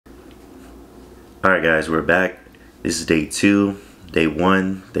Alright guys, we're back. This is day 2. Day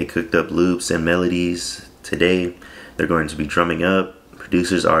 1, they cooked up loops and melodies. Today, they're going to be drumming up.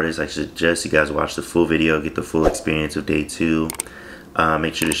 Producers, artists, I suggest you guys watch the full video, get the full experience of day 2.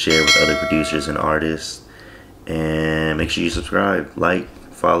 Make sure to share with other producers and artists. And make sure you subscribe, like,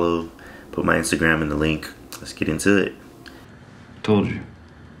 follow, put my Instagram in the link. Let's get into it. Told you.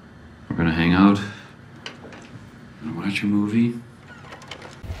 We're gonna hang out and watch a movie.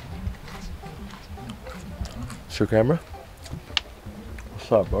 It's your camera?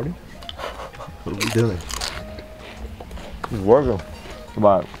 What's up, buddy? What are we doing? It's working. Come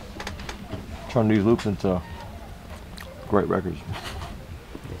on. Turn these loops into great records.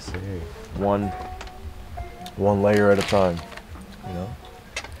 Yes, sir. One layer at a time, you know?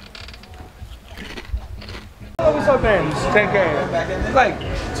 Oh, what's up, man? 10K. It's like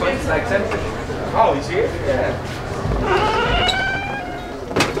 20, like 10. Oh, he's here? Yeah.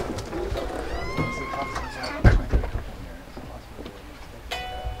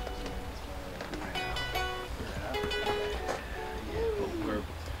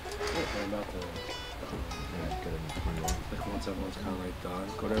 Once everyone's kind of like done,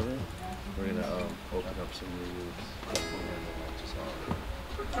 whatever, we're gonna open up some new loops.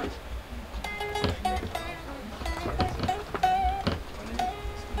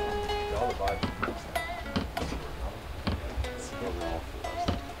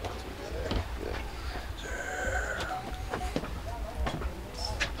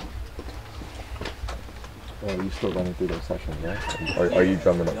 Oh, you still running through those sessions, right? Are you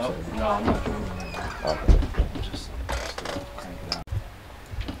drumming up? No, I'm not drumming. Okay. Just crank it out.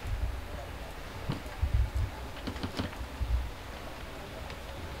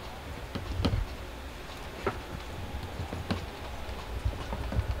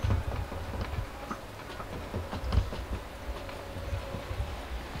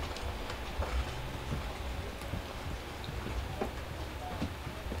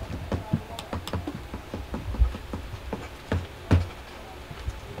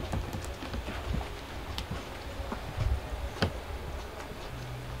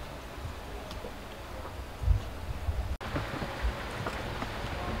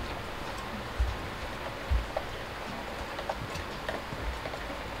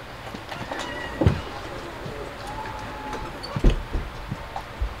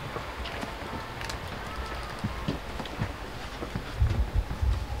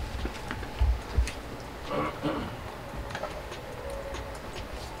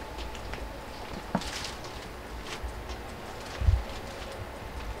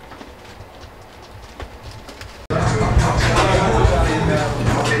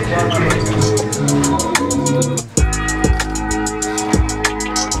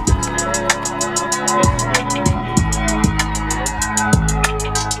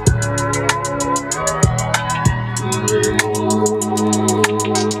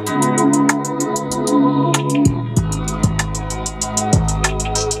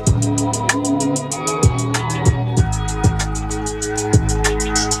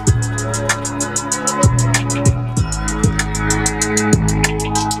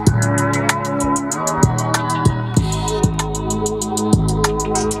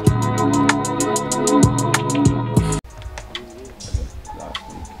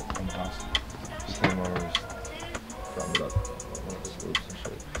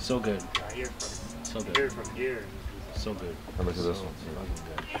 So good. So good. From here. So good. And look at this one.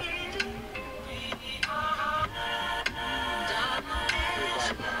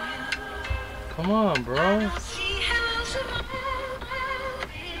 Come on, bro.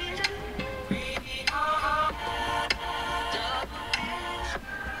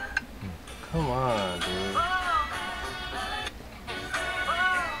 Come on, dude.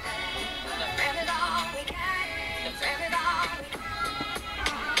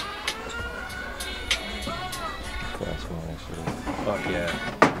 That's one actually. Fuck yeah.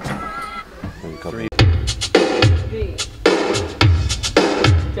 Three.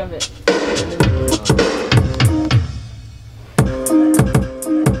 Jump it.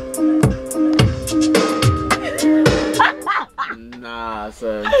 Nah,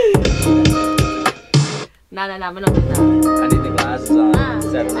 son. Nah, menos de nada. I need the glasses on.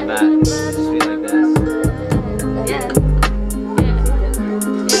 Set in the back. Just be like this. Yeah.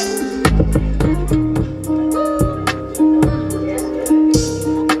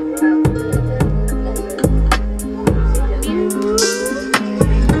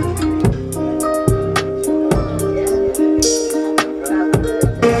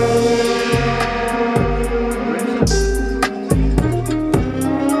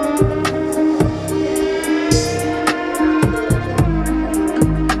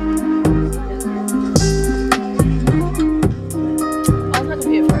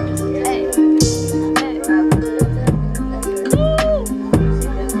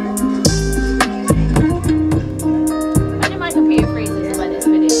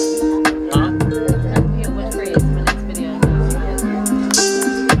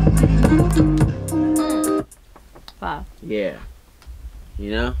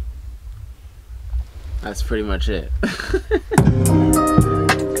 pretty much it.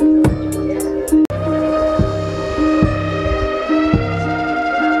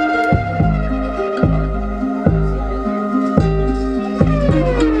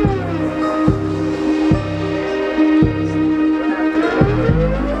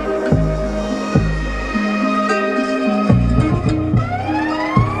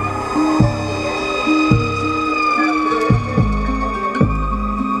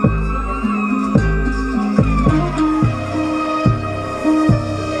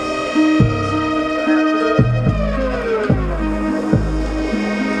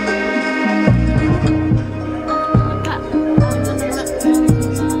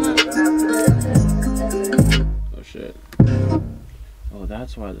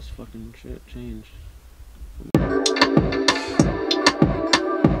 That's why this fucking shit changed.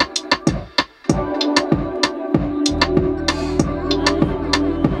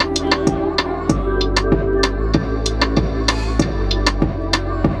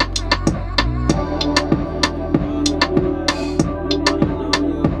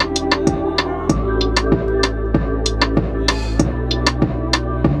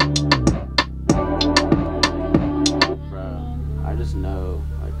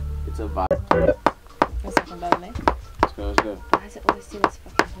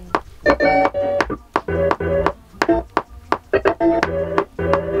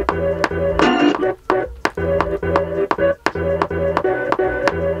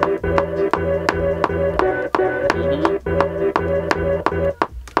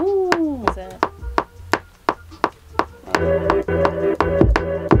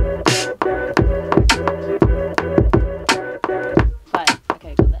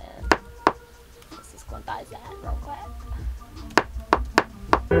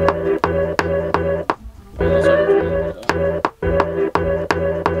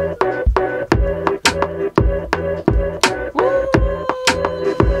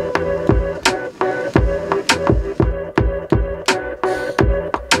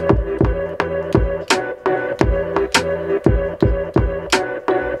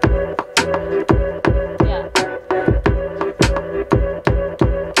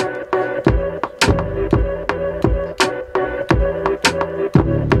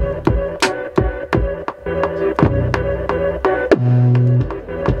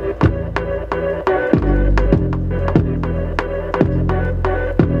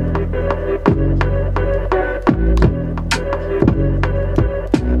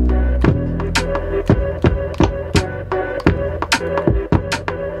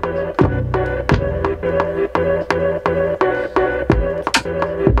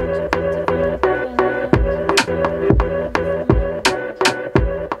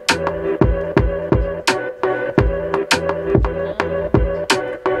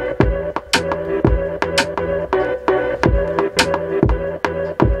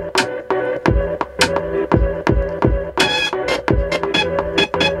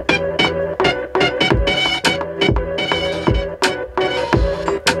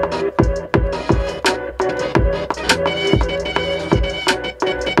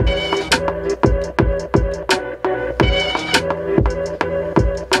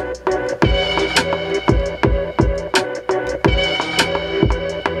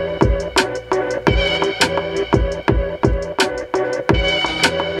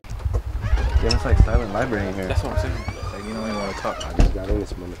 Library in here. That's what I'm saying. Like, you don't even want to talk. I just got in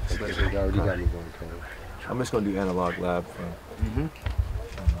this moment. They already got me going crazy. I'm just gonna do analog lab thing.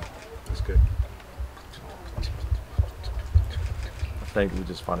 That's good. I think we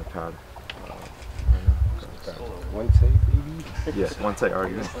just found a pad. One take, baby. Yes, one take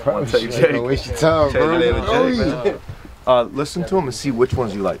already. One take, Jake. Don't waste your time, bro. Listen to them and see which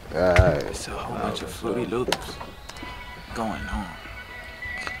ones you like. Alright. It's a whole bunch of fruity loops going on.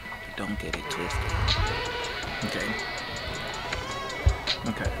 Don't get it twisted. Okay.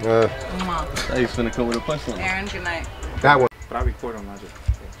 Okay. Now he's finna come with a punchline. Aaron, good night. That one. But I record on Logic.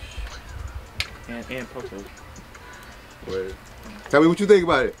 And post it. Wait. Tell me what you think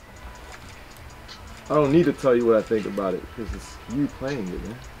about it. I don't need to tell you what I think about it because it's you playing it,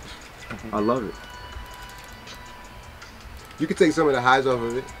 man. I love it. You can take some of the highs off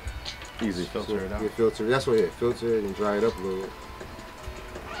of it. Easy. Filter it out. Yeah, filter. That's what it. Filter it and dry it up a little.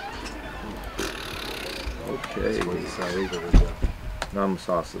 Okay. Now I'm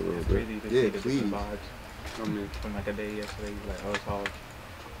sauce a little bit. Yeah, please. From like a day yesterday, like I was all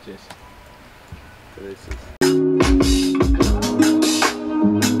just.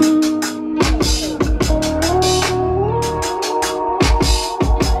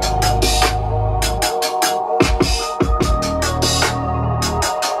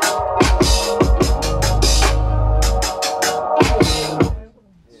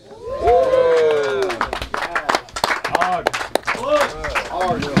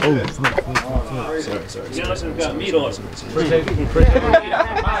 You must have got meat on it. Appreciate the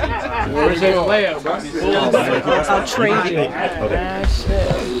layup, bro. I'll trade you.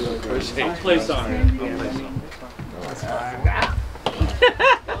 I'll play some.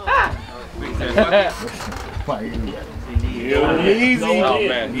 Easy. Oh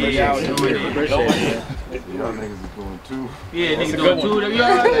man, Y'all niggas is going two. Yeah, niggas going two. You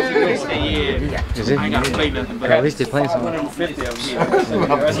all right? Yeah. Is it? I ain't got to play nothing. But At least they're playing something. 150 of them.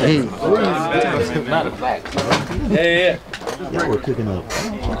 Not a fact. Yeah. Yeah, we're cooking up.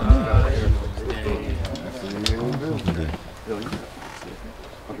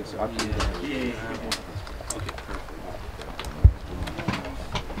 Okay, so I can. Okay, perfect.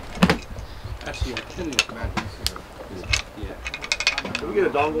 Actually, I couldn't. Yeah. Can we get a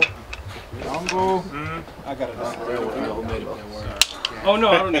dongle? Dongle. I got a dongle. Oh no,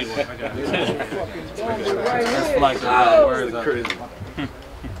 I don't need one. I got it. That's like words.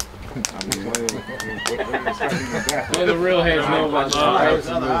 Well, the real heads know about this.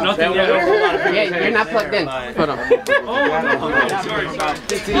 Nothing yet. Yeah, you're not plugged in. Put them. Oh, sorry. About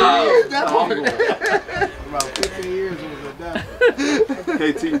 15 years. It was a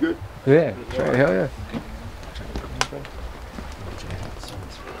KT, you good? Yeah, sure, hell yeah.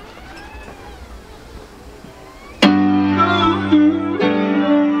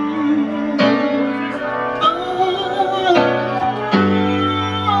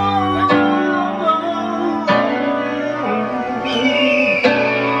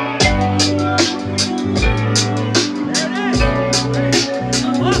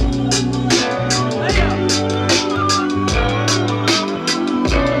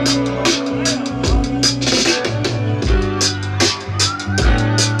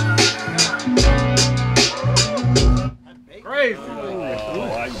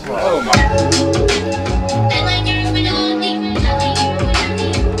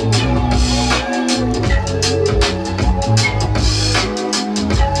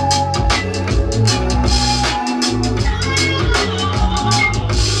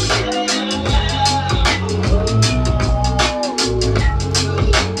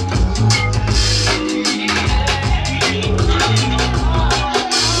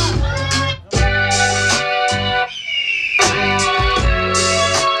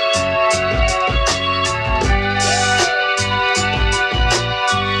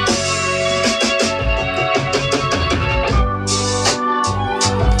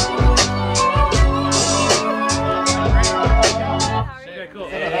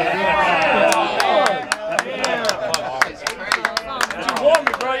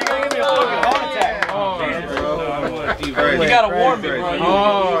 You gotta warm me, bro.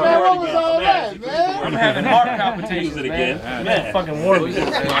 Man, what was all that, man? I'm having heart palpitations again. Man, fucking warm me.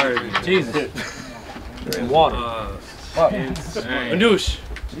 Jesus. Water. Anoush.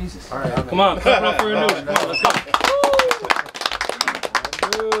 Jesus. Come on, come on for Anoush. Come on, let's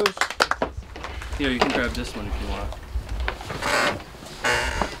go. Here, you can grab this one if you want.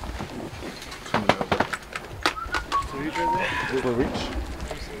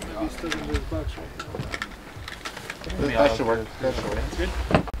 That should work. That should work. Good.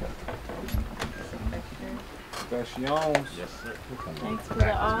 Pistachios. Yes, sir. Thanks for the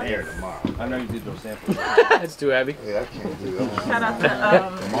There odds. tomorrow. I know you did those samples. That's too heavy. Yeah, I can't do that. Shout out to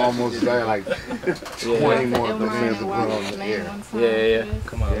I'm almost there, like 20 more of those hands to put on the air. Yeah.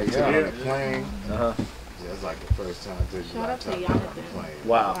 Come on. Yeah, yeah, on the plane. Uh-huh. Yeah, it's like the first time to Shout out to on the Jonathan. plane.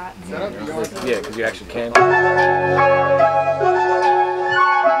 Wow. Shout out to Yeah, because you actually can.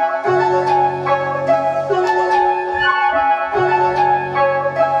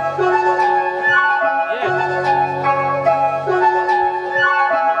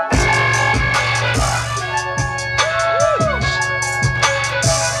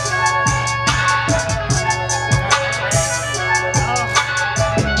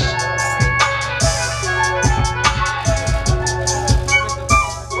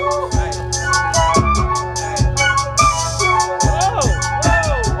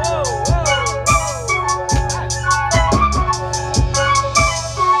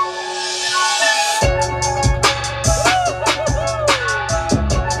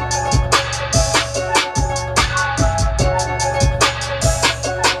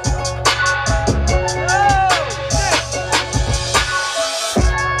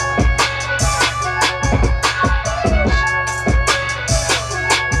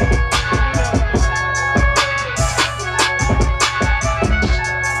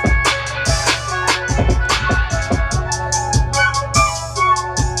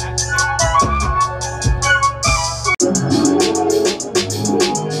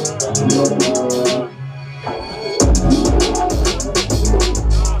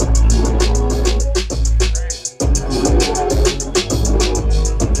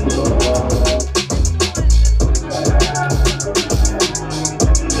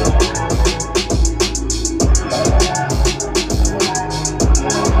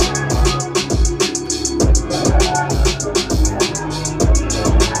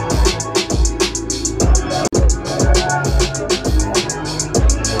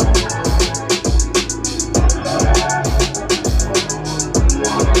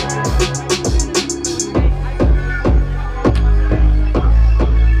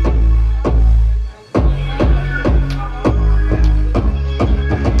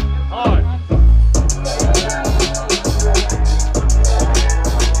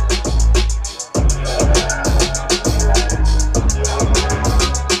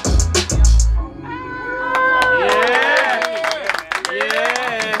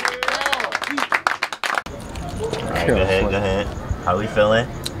 Alright, go ahead. How we feeling?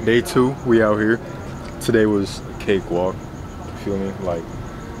 Day 2, we out here. Today was a cakewalk. You feel me? Like,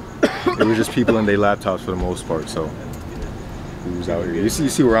 it was just people and their laptops for the most part, so we was out here. You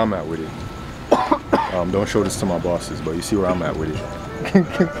see where I'm at with it. Don't show this to my bosses, but you see where I'm at with it.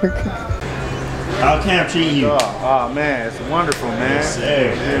 How camp treating you? Oh man, it's wonderful, man. Yes,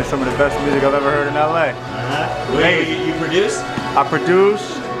 sir. Yeah, some of the best music I've ever heard in LA. You produce? I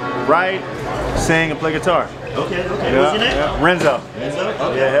produce, write, sing, and play guitar. Okay. Yeah, What's your name? yeah. Renzo.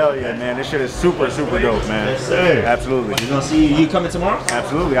 Okay. Yeah, hell yeah, man. This shit is super dope, man. Yes, sir. Absolutely. You gonna see you coming tomorrow?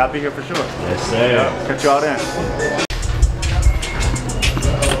 Absolutely, I'll be here for sure. Yes, sir. Yeah, catch y'all then.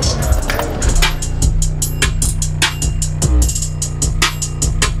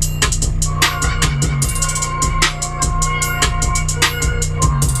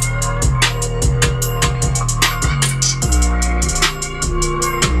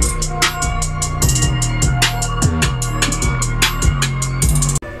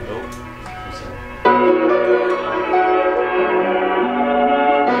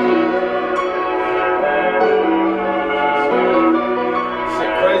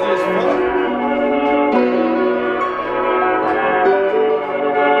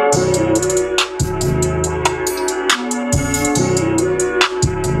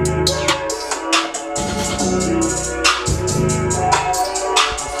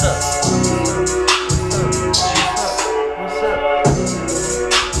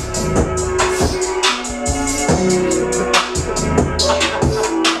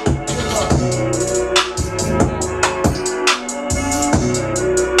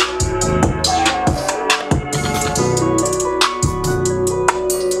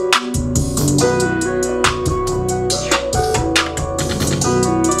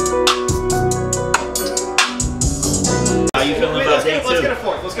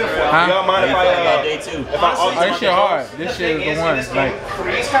 Y'all mind if I day 2? This shit hard. This shit is the one. Like, for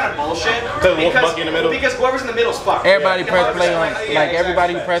me, it's kind of bullshit. Because whoever's in the middle is fucked. everybody press play on, like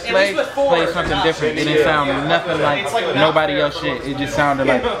everybody who press play plays something different. It didn't sound nothing like nobody else shit. It just sounded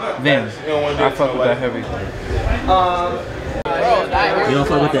like them. I fuck with that heavy. You don't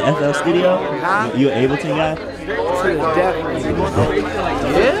fuck with the FL Studio? You an Ableton guy?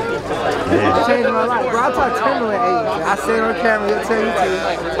 Yeah? It changed my life. Bro, I taught Timberland Ableton. I said on camera, he'll tell you too.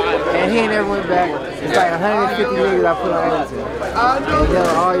 And he ain't never went back. It's like 150 niggas I put on Ableton.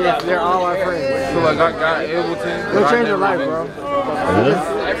 And they're all our friends. So like I got Ableton. It'll change your life, bro.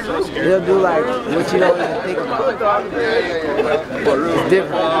 They'll do like what you don't even think about. It's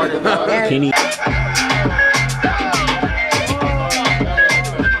different. Kenny.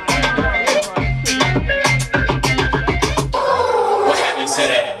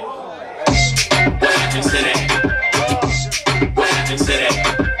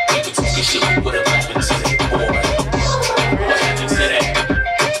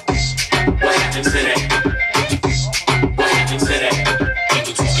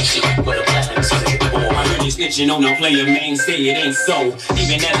 On a player main say it ain't so.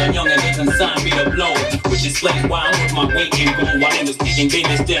 Even as a young and they consigned me to blow, which explains why I'm with my weight and go. While niggas speaking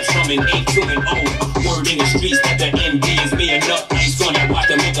baby steps from an 8 to an O. Word in the streets that the MD is me enough. Ice on that watch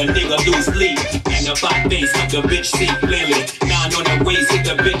to make a nigga lose sleep. Magnified face, let the bitch see clearly. 9 on the waist, hit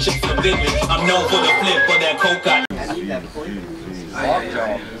the bitch up for vivid. I'm known for the flip for that coca.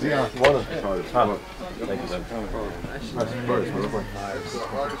 We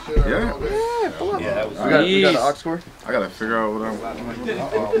got an aux cord? I gotta figure out what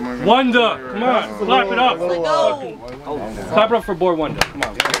I'm. Wonder, come on, clap it up. Clap it up for boy Wonder. Come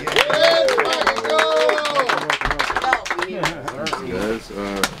on. Guys,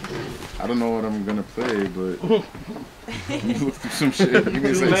 I don't know what I'm gonna play, but you look through some shit. You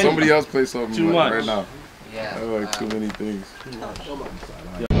can say somebody else play something like right now. I have like too many things.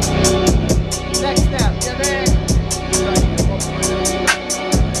 Next step, yeah, man.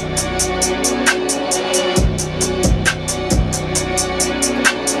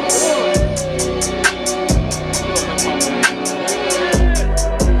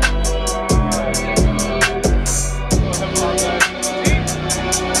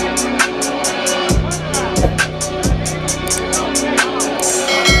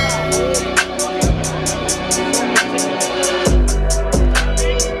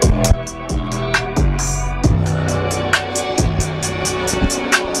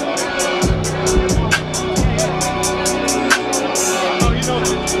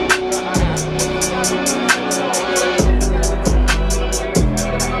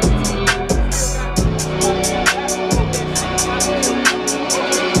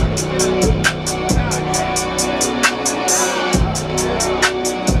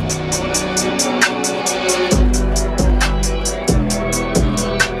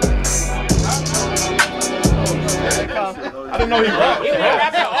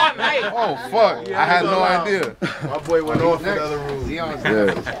 had no idea. My boy went off in the other room.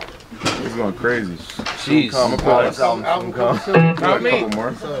 Yeah. He's going crazy. Jeez. I'm gonna play this album. A couple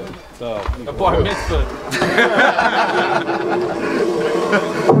more. So, a bar mitzvah.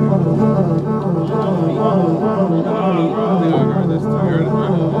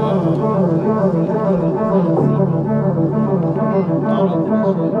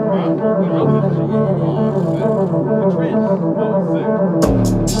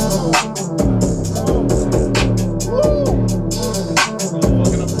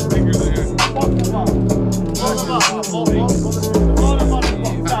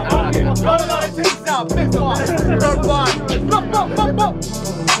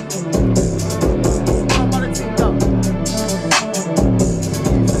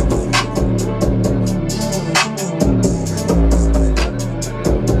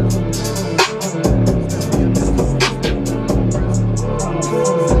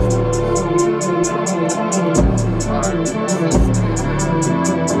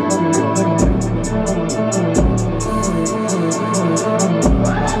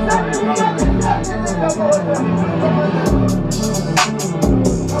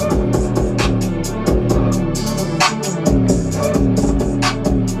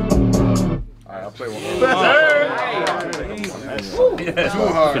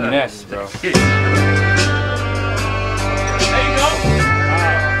 Finesse, bro. There you go.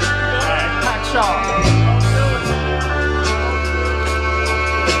 Hot shot.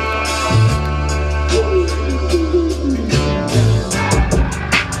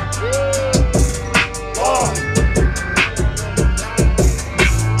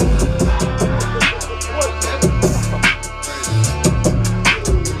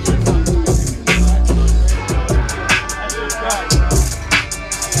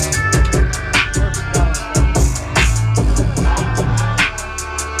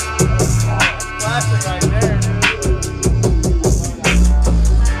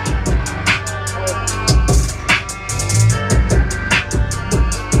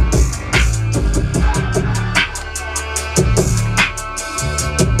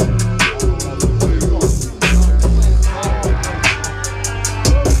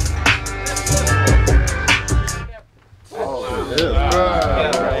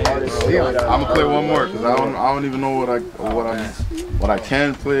 I'm gonna play one more because I don't even know what I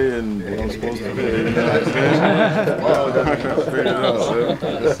can play and what I'm supposed to play.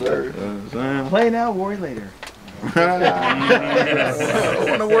 Yes, sir. Play now, worry later. I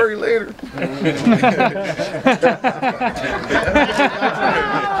want to worry later.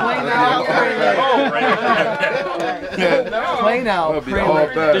 Play now.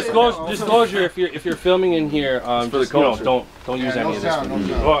 Disclosure: if you're filming in here, just, don't use any of this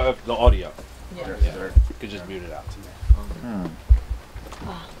for the audio. Yeah. You could just mute it out.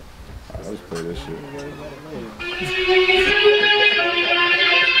 Let's play this shit.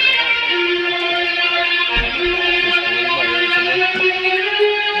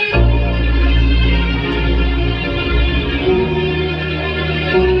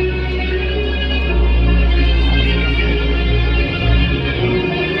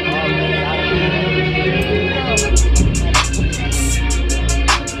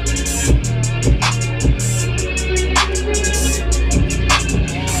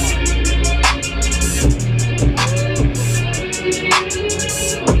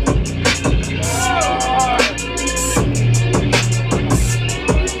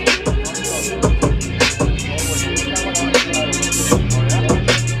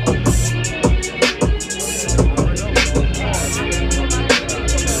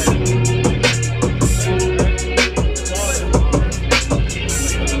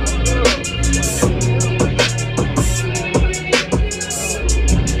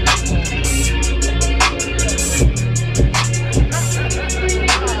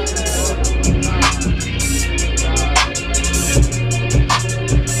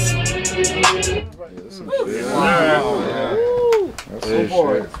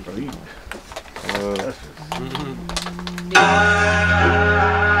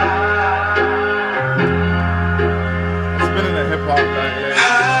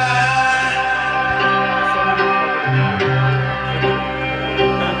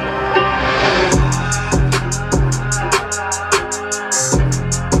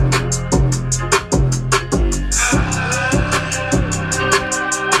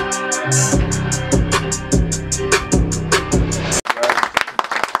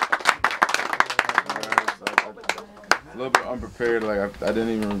 scared. Like I didn't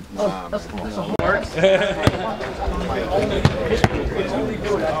even.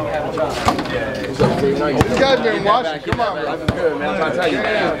 This guy's been watching. Come on, man. I'm good, man. I'm trying to tell you.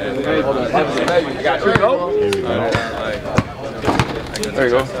 Hold on. I got you. There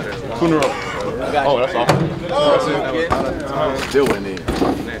you go. 2 in a row. Oh, that's awesome. Still winning.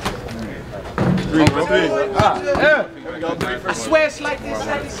 3 in a row. I swear it's like this.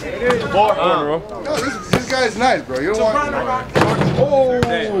 4 in a row. No, this guy's nice, bro. You don't want.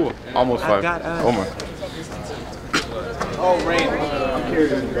 Oh, almost 5. Oh my. Oh, Rain.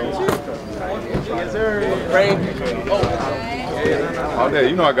 Yes, sir. Rain. Oh, yeah,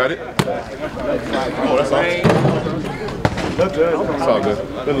 you know I got it. Oh, that's awesome. Look good. It's all good.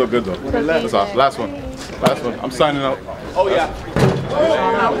 Didn't look good though. That's all. Last one. Last one. I'm signing out. Oh, yeah.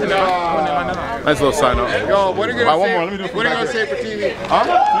 Nice little sign out. Yo, what are you gonna say? One more. Let me do. What are you gonna say for TV? Huh?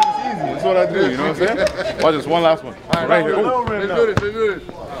 It's easy. That's what I do. You know what I'm saying? Watch this. One last one. Right here. Ooh. Let's do this. Let's do this.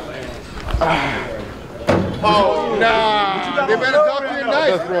 Oh, nah. They better talk to you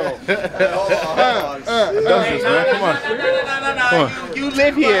nice, bro. Does this, man. Come on. Come on. You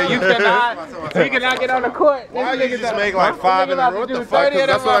live here. You cannot get on the court. Why you just make like 5 in a row? What the fuck?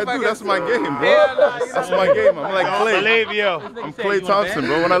 That's what I do. That's my game, bro. That's my game. I'm like Clay. I'm Clay Thompson,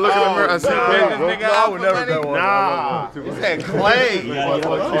 bro. When I look at the mirror, I see Clay, bro. No, I would never do one. Nah. You said Clay.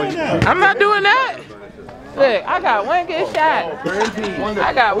 I'm not doing that. Look, I got one good shot.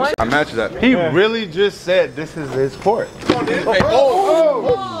 I got one. I match that. He really just said this is his court. Oh,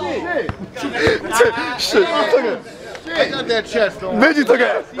 shit. I got that chest on. Midgie took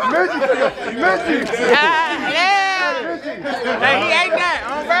it. Yeah. Hey, he ate that,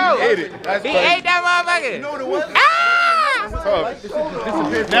 bro. He ate it. He ate that motherfucker. You know what it was? I saw it.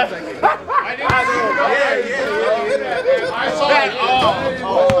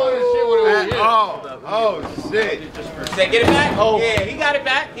 Oh, shit. Say, get it back? Oh. Yeah, he got it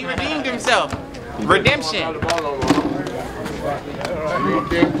back. He redeemed himself. Redemption.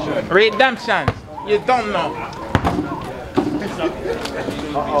 Redemption. You don't know.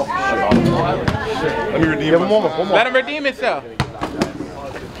 Let me redeem him. Let him redeem himself.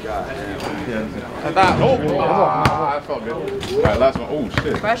 I felt good. All right, last one. Oh,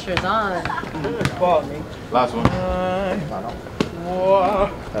 shit. Pressure's on. Last one.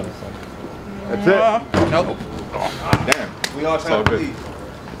 That's it. Nope. Damn. We all trying to good.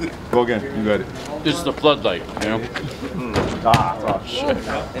 Go again. You got it. This is the floodlight, you know? Shit.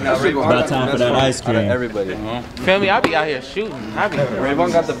 About time for that ice cream. Everybody. Feel me? I be out here shooting.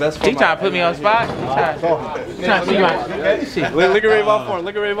 Rayvon got the best He trying to put me on spot. He trying to see my. Look at Rayvon form.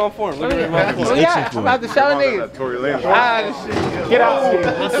 Look at Rayvon form. Look at Rayvon form. Yeah, I'm about to show niggas. Tory Lane. Get off me. Get off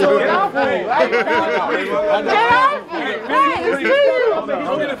me. Get off me.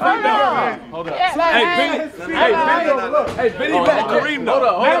 Hold up. Hey, Benny back. Kareem,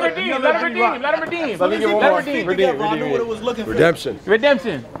 though. Let him redeem. Let him redeem. Let him redeem. Let him redeem. Redemption.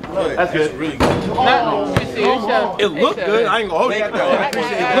 Redemption. That's good. It looked good. I ain't gonna hold you. I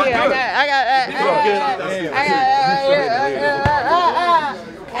got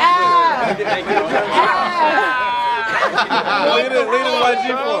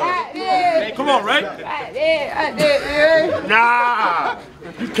Come on, right? Nah.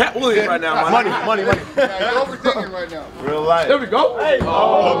 You Cat Williams right now, man. Money. You're overthinking right now. Real life. There we go. Hey.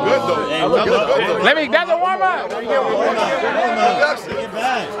 Oh, good though. Hey, look good. Let me, that's a warm up. Get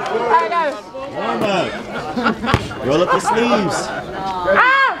back. I got it. Warm up. Roll up the sleeves.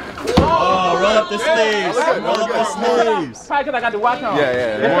 Oh, roll up the sleeves. Roll up the sleeves. Probably because I got the watch on.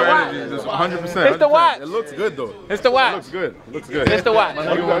 Yeah. More energy. Just 100%. It's the watch. It looks good though. It's the watch. It looks good. It looks good. It's the watch.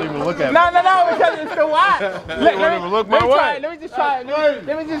 You won't even look at me. No, because it's the watch. Let me look my way. Let me just try.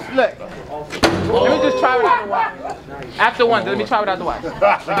 Let me just look. Let me just try without the watch. After one, let me try without the watch.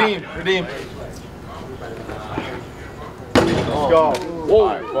 Redeem. Let's go. Whoa.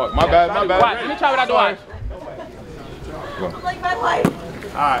 Right, fuck. My bad. Watch. Let me try without the watch. Like my life.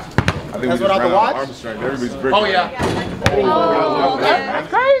 Alright. I think that's without the watch? Arm strength. Everybody's breaking. Oh, yeah. Oh, that's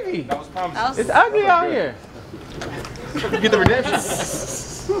crazy. It's ugly out here. Get the redemption.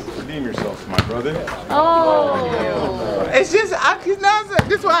 Redeem yourself, my brother. Oh. It's just,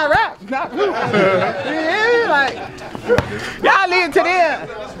 this is why I rap. Not you. Like, y'all leave it to them.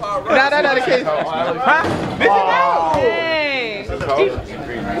 That's the case. Huh? Hey.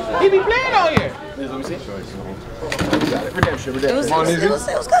 He be playing on here. It was good. It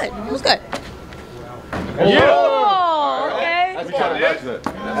was good. Yeah. Oh, okay. We try to match that.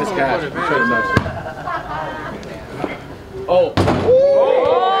 That's guy. We try to match that. Oh.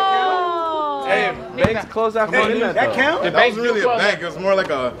 Oh. Hey, banks close out from that. That count? That was really a bank. It was more like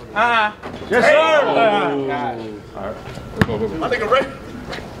a. Yes, sir. All right. My nigga Ray.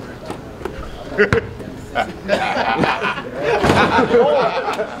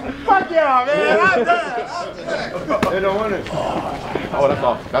 Fuck y'all, man. I'm done. They don't want it. Oh, that's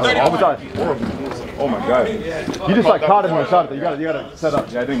off. That's all the time. Oh my god. You just like caught it and shot it. You gotta set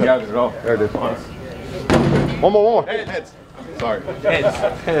up. Yeah, I didn't gather it at all. There it is. One more. Heads. Sorry. Heads.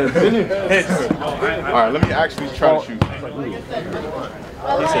 Heads. Alright, let me actually try to shoot.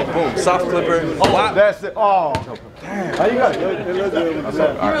 He said, boom, soft clipper. Oh, wow. That's it. Oh, damn. How you got it? You were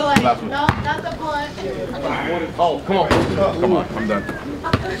like, no, not the blunt. Oh, come on. Come on, I'm done.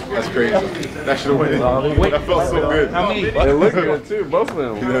 That's crazy. That should have went in. That felt so good. How many? They look good too, both of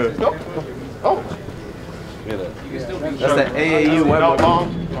them. Yeah. Oh. That's that AAU web.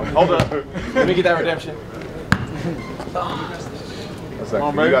 Hold up. Let me get that redemption. That's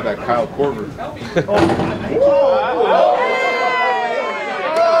like, you got that Kyle Korver.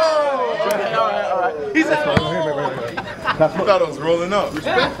 He said, I thought it was rolling up.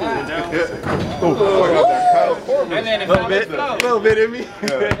 Respectful. and then it found this flow. A little bit in me.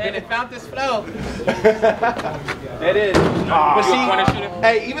 And it found this flow. It is. But see,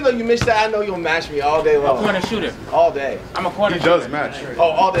 hey, even though you missed that, I know you'll match me all day long. I'm a corner shooter. All day. I'm a corner He shooter. does match.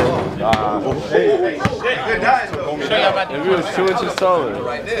 Oh, all day long. Hey. Good diet, though. Show y'all about If it was 2 inches taller.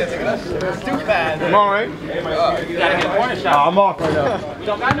 Right there, nigga. That's too fast. Come on, right? You gotta get a corner shot. I'm off right now. You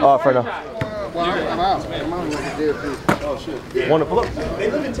don't got no Off right corner now. shot. I'm out. I'm out. Oh, shit. Want to pull up?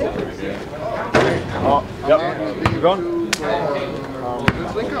 They live in Tampa. Oh, yep. You going?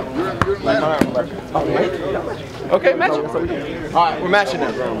 Let's link up. You're okay, match it. Alright, we're matching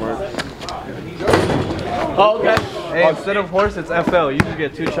now. Oh, okay. Hey, instead of horse, it's FL. You can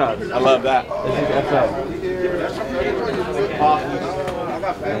get 2 shots. I love that. This is FL.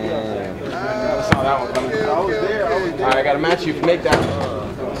 I saw that one coming. Alright, I gotta match you if you make that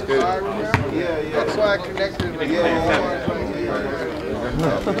one. That's good. Yeah. That's why I connected with you.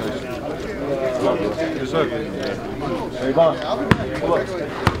 Yes, sir. Hey, Bon.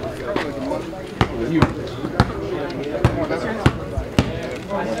 You.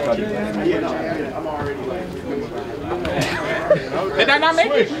 Did I not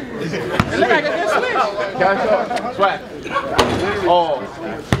make it? It looked like a good switch. Cash up. Swag. Oh.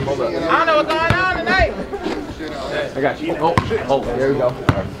 Hold up. I don't know what's going on tonight. I got you. Oh, shit. Oh, there we go.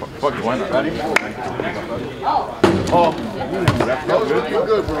 Fuck it, why not? Ready? Oh. That felt good. You're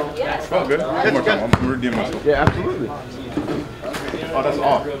good, bro. That felt good. One more time. I'm redeeming myself. Yeah, absolutely. Oh, that's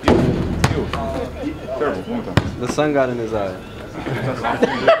off. Ew. Terrible. One more time. The sun got in his eye. Yeah,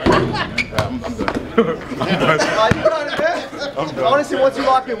 I'm done. Honestly, once you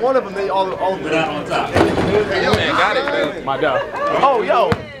lock in one of them, they all of them. Man, got it, man. My dog. Oh, yo.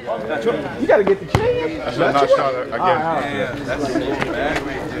 You gotta get the chain. I should have not shot it again. Yeah, that's man.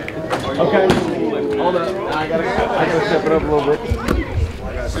 Okay. Hold up. I gotta step it up a little bit.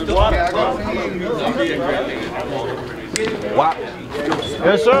 Wow.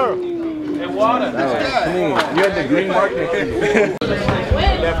 Yes, sir. And water. You had the green market.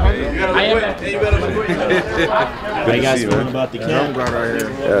 How you guys feeling about the camp?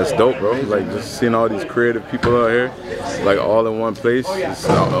 Yeah, it's dope, bro. Like just seeing all these creative people out here, like all in one place. It's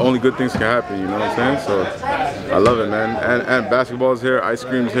only good things can happen. You know what I'm saying? So I love it, man. And basketball's here, ice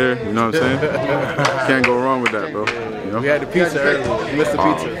cream's here. You know what I'm saying? Can't go wrong with that, bro. You know? We had the pizza earlier. You missed the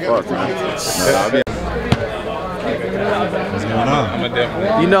pizza. Fuck, man. What's going on?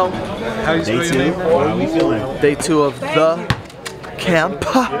 You know, how you Day 2? How are we feeling? Day 2 of the camp.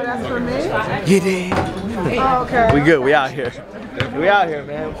 That's for me? Get in. Oh, okay. We good. We out here. We out here,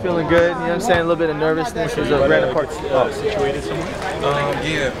 man. We're feeling good. You know what I'm saying? A little bit of nervousness. There's a random part situated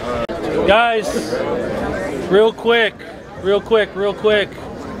somewhere. Guys, real quick.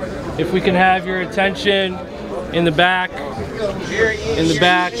 If we can have your attention in the back. In the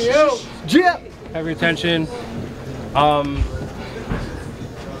back. Have your attention.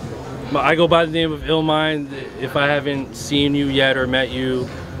 I go by the name of Illmind. If I haven't seen you yet or met you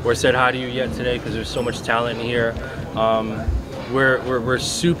or said hi to you yet today, because there's so much talent in here, we're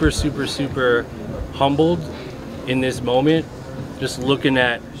super humbled in this moment, just looking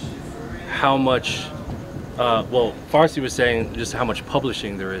at how much well, Farsi was saying just how much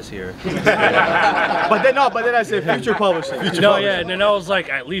publishing there is here. but then I said future publishing. Yeah, and then I was like,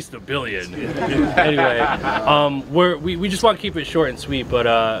 at least $1 billion. Anyway, we just want to keep it short and sweet,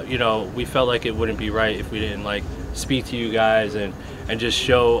 but you know, we felt like it wouldn't be right if we didn't like speak to you guys and just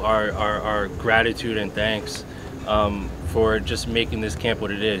show our gratitude and thanks for just making this camp what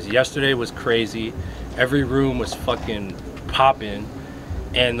it is. Yesterday was crazy. Every room was fucking popping.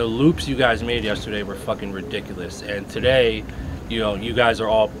 And the loops you guys made yesterday were fucking ridiculous. And today, you know, you guys are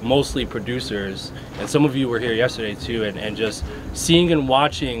all mostly producers, and some of you were here yesterday too, and just seeing and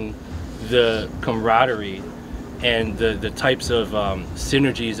watching the camaraderie and the types of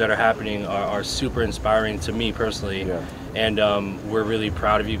synergies that are happening are super inspiring to me personally. Yeah. And we're really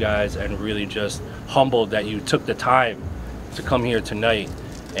proud of you guys, and really just humbled that you took the time to come here tonight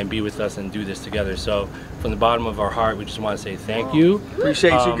and be with us and do this together. So from the bottom of our heart, we just want to say thank you.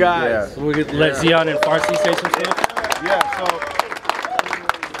 Appreciate you guys. Yeah. We're gonna let Zion and Farsi say some stuff. Yeah, so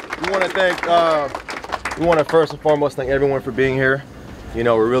we want to thank, we want to first and foremost thank everyone for being here. You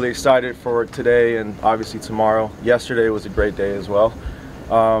know, we're really excited for today and obviously tomorrow. Yesterday was a great day as well.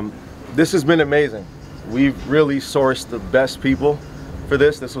 This has been amazing. We've really sourced the best people for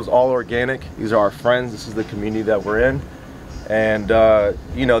this. This was all organic. These are our friends. This is the community that we're in. And,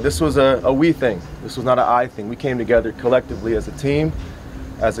 you know, this was a we thing. This was not an I thing. We came together collectively as a team,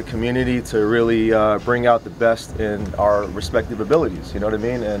 as a community, to really bring out the best in our respective abilities. You know what I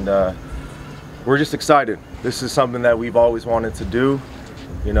mean? And we're just excited. This is something that we've always wanted to do.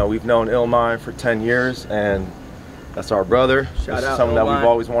 You know, we've known Illmind for 10 years, and that's our brother. Shout this out is something Illmind. that we've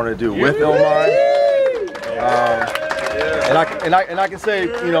always wanted to do with Illmind. And I can say,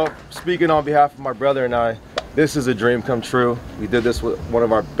 you know, speaking on behalf of my brother and I, this is a dream come true. We did this with one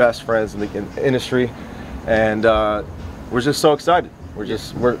of our best friends in the industry, and we're just so excited.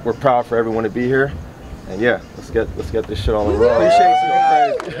 We're proud for everyone to be here, and yeah, let's get this shit on the road. Appreciate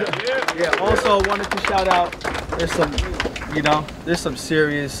you guys. Yeah. Also wanted to shout out. There's some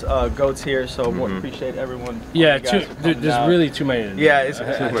serious goats here, so we appreciate everyone. Yeah, there's really too many. Yeah, it's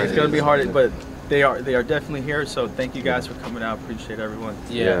gonna be hard, but they are definitely here. So thank you guys for coming out. Appreciate everyone.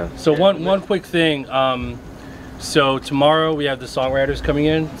 Yeah. So one quick thing. So tomorrow we have the songwriters coming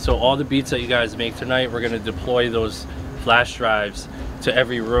in. So all the beats that you guys make tonight, we're gonna deploy those flash drives to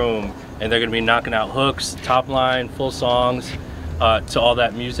every room, and they're gonna be knocking out hooks, top line, full songs, to all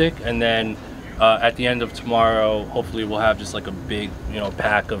that music, and then at the end of tomorrow, hopefully we'll have just like a big, you know,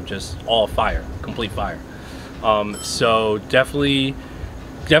 pack of just all fire, complete fire. So definitely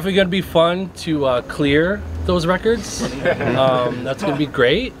gonna be fun to clear those records. That's gonna be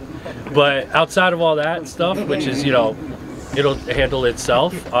great. But outside of all that stuff, which is, you know, it'll handle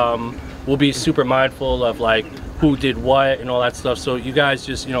itself, we'll be super mindful of like who did what and all that stuff. So you guys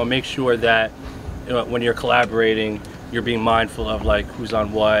just, you know, make sure that, you know, when you're collaborating, you're being mindful of like who's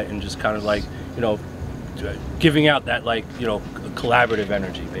on what, and just kind of like, you know, giving out that, like, you know, collaborative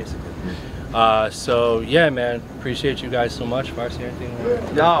energy basically. So yeah, man, appreciate you guys so much. Farsi,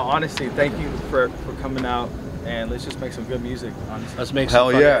 anything? No, honestly, thank you for coming out, and let's just make some good music. Honestly, let's make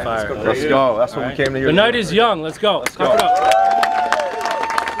some yeah, fire. Let's go. That's what we came to hear. The night is young. Let's go. Let's go.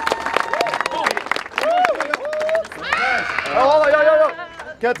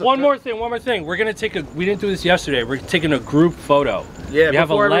 One more thing. We're gonna take we didn't do this yesterday. We're taking a group photo. Yeah, we have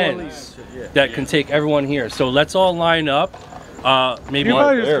a lens that can take everyone here. So let's all line up. Maybe you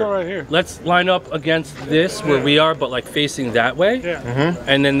might just go right here. Let's line up against this where we are, but like facing that way. Yeah.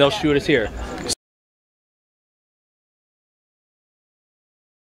 And then they'll shoot us here.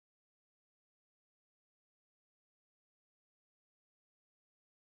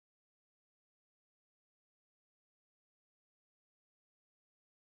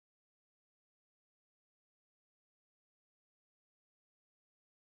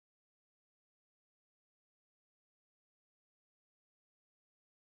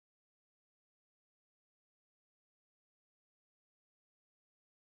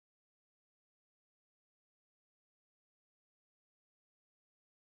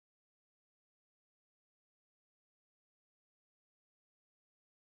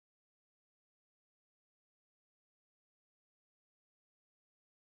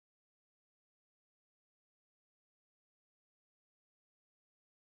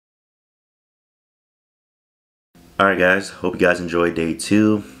 Alright guys, hope you guys enjoyed day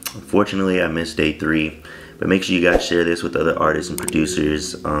 2. Unfortunately I missed day 3, but make sure you guys share this with other artists and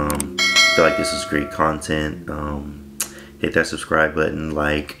producers. I feel like this is great content. Hit that subscribe button,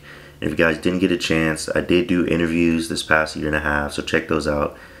 like, and if you guys didn't get a chance, I did do interviews this past 1.5 years, so check those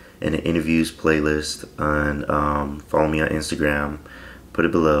out in the interviews playlist, and follow me on Instagram, put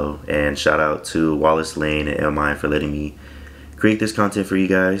it below, and shout out to Wallis, Lane, and Illmind for letting me create this content for you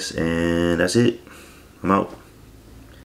guys, and that's it. I'm out.